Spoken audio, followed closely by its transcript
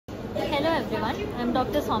Hello everyone, I am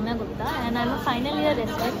Dr. Soumya Gupta and I am a final year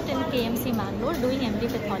resident in KMC Mangalore doing MD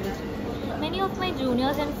Pathology. Many of my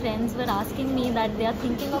juniors and friends were asking me that they are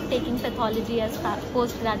thinking of taking pathology as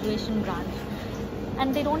post-graduation branch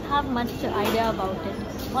and they don't have much idea about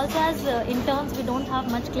it. Also as interns we don't have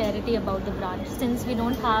much clarity about the branch since we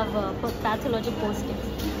don't have pathology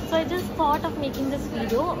postings. So I just thought of making this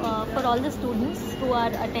video for all the students who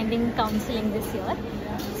are attending counseling this year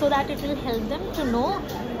so that it will help them to know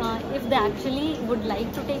if they actually would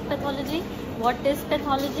like to take pathology, what is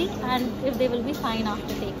pathology and if they will be fine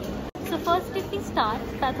after taking. So first if we start,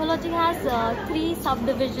 pathology has three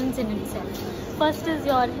subdivisions in itself. First is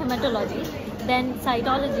your hematology, then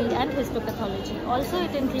cytology and histopathology. Also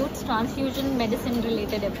it includes transfusion medicine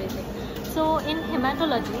related everything. So in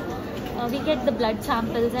hematology, we get the blood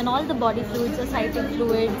samples and all the body fluids, ascitic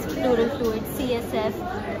fluids, pleural fluids,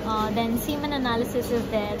 CSF, then semen analysis is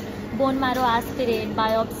there, bone marrow aspirate,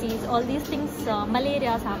 biopsies, all these things,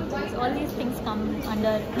 malaria samples, all these things come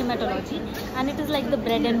under hematology and it is like the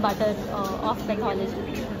bread and butter of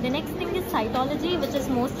pathology. The next thing is cytology, which is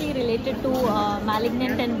mostly related to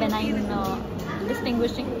malignant and benign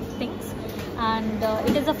distinguishing things. And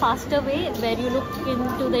it is a faster way where you look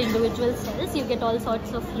into the individual cells, you get all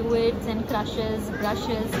sorts of fluids and crushes,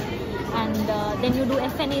 brushes, and then you do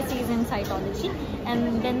FNACs in cytology.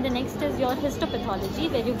 And then the next is your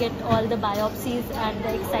histopathology, where you get all the biopsies and the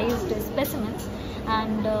excised specimens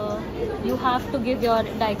and you have to give your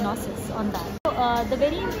diagnosis on that. So, the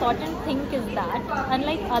very important thing is that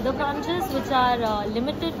unlike other branches which are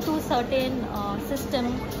limited to certain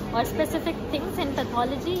system or specific things, in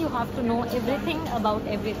pathology you have to know everything about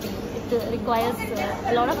everything. It requires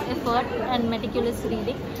a lot of effort and meticulous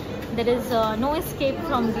reading. There is no escape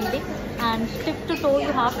from reading, and tip to toe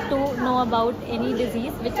you have to know about any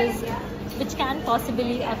disease which can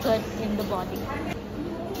possibly occur in the body.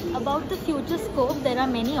 About the future scope, there are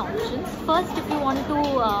many options. First, if you want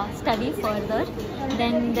to study further,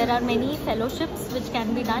 then there are many fellowships which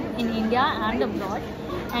can be done in India and abroad.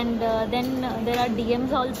 And then there are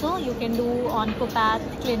DMs also. You can do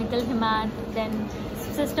oncopath, clinical hemat, then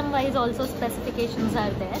system-wise also specifications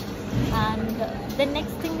are there. And the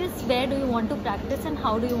next thing is where do you want to practice and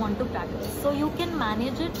how do you want to practice. So you can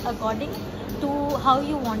manage it according to how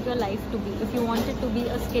you want your life to be. If you want it to be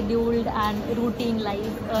a scheduled and routine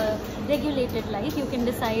life, a regulated life, you can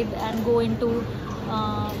decide and go into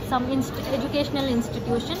some educational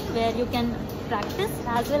institution where you can practice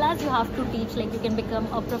as well as you have to teach, like you can become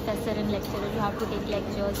a professor and lecturer, you have to take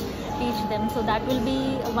lectures, teach them, so that will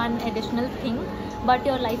be one additional thing, but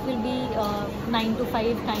your life will be 9 to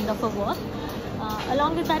 5 kind of a work.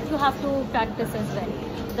 Along with that you have to practice as well.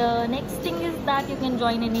 The next thing is that you can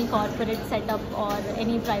join any corporate setup or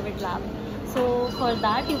any private lab. So for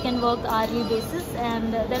that you can work hourly basis,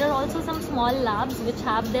 and there are also some small labs which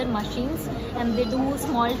have their machines and they do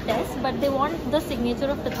small tests, but they want the signature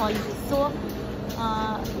of pathologist. So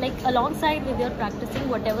like alongside with your practicing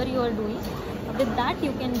whatever you are doing, with that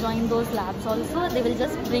you can join those labs also. They will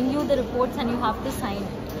just bring you the reports and you have to sign it.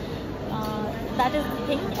 That is the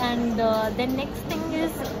thing. And then next thing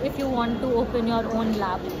is if you want to open your own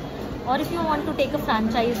lab, or if you want to take a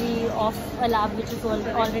franchisee of a lab which is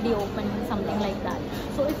already open, something like that.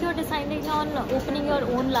 So if you're deciding on opening your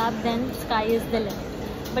own lab, then sky is the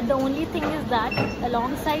limit. But the only thing is that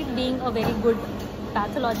alongside being a very good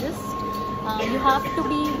pathologist, you have to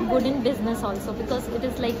be good in business also, because it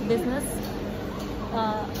is like business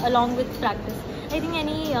along with practice. I think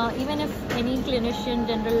even if any clinician,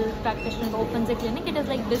 general practitioner opens a clinic, it is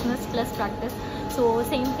like business plus practice. So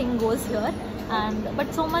same thing goes here.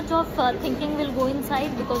 But so much of thinking will go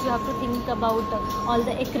inside, because you have to think about all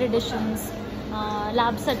the accreditations,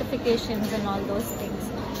 lab certifications and all those things.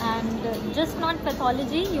 And just not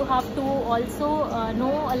pathology, you have to also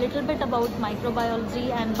know a little bit about microbiology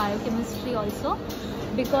and biochemistry also,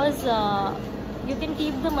 because you can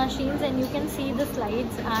keep the machines and you can see the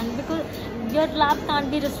slides, and because your lab can't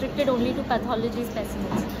be restricted only to pathology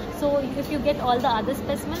specimens. So if you get all the other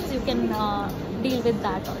specimens, you can deal with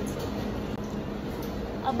that also.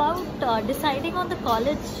 About deciding on the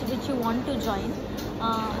college which you want to join,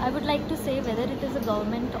 I would like to say whether it is a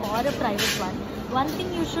government or a private one, one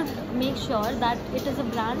thing you should make sure that it is a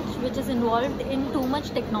branch which is involved in too much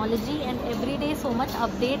technology, and every day so much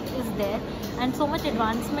update is there and so much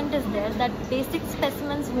advancement is there that basic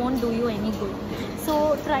specimens won't do you any good.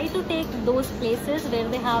 So try to take those places where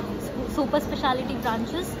they have super specialty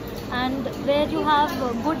branches and where you have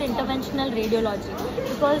good interventional radiology,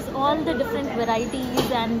 because all the different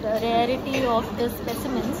varieties and rarity of the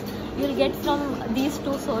specimens you'll get from these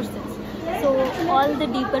two sources. So all the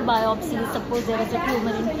deeper biopsies, suppose there is a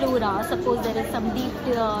tumor in pleura, suppose there is some deep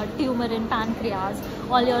tumor in pancreas,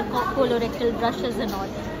 all your colorectal brushes and all.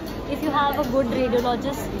 If you have a good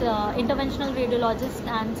radiologist, interventional radiologist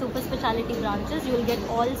and super specialty branches, you will get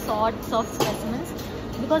all sorts of specimens,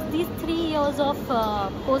 because these 3 years of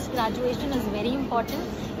post-graduation is very important.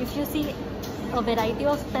 If you see a variety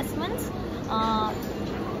of specimens,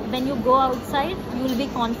 when you go outside, you will be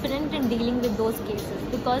confident in dealing with those cases,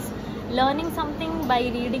 because learning something by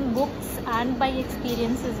reading books and by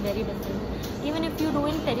experience is very different. Even if you do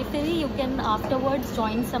in periphery, you can afterwards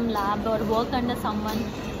join some lab or work under someone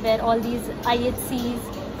where all these IHCs,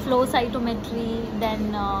 flow cytometry,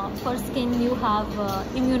 then for skin you have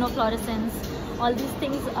immunofluorescence, all these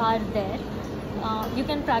things are there. You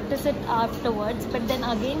can practice it afterwards, but then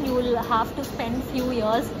again you will have to spend few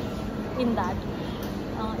years in that.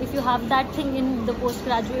 If you have that thing in the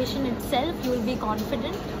post-graduation itself, you will be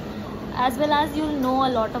confident, as well as you will know a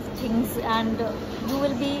lot of things, and you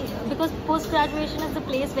will be, because post-graduation is the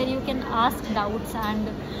place where you can ask doubts and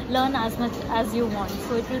learn as much as you want.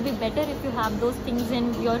 So it will be better if you have those things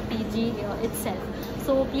in your PG itself.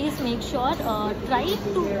 So please make sure, try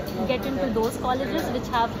to get into those colleges which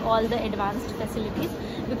have all the advanced facilities,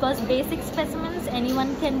 because basic specimens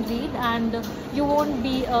anyone can read, and you won't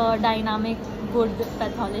be a dynamic good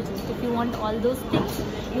pathologist. If you want all those things,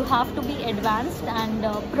 you have to be advanced, and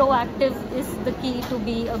proactive is the key to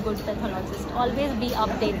be a good pathologist. Always be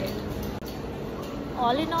updated.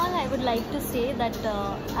 All in all, I would like to say that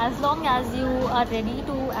as long as you are ready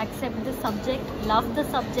to accept the subject, love the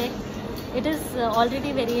subject, it is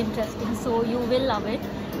already very interesting, so you will love it.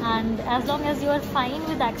 And as long as you are fine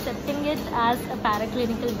with accepting it as a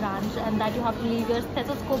paraclinical branch, and that you have to leave your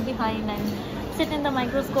stethoscope behind and sit in the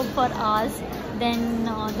microscope for hours, then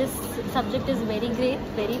this subject is very great,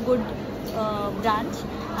 very good branch,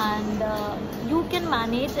 and you can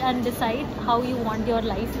manage and decide how you want your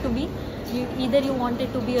life to be. Either you want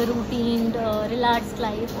it to be a routine, relaxed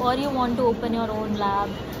life, or you want to open your own lab,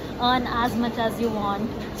 earn as much as you want.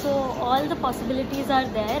 So all the possibilities are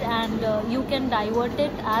there, and you can divert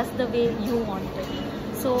it as the way you want it.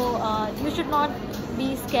 So you should not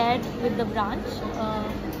be scared with the branch.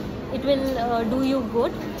 It will do you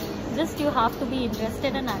good. Just you have to be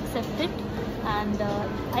interested and accept it. And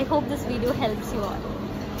I hope this video helps you all.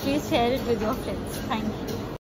 Please share it with your friends. Thank you.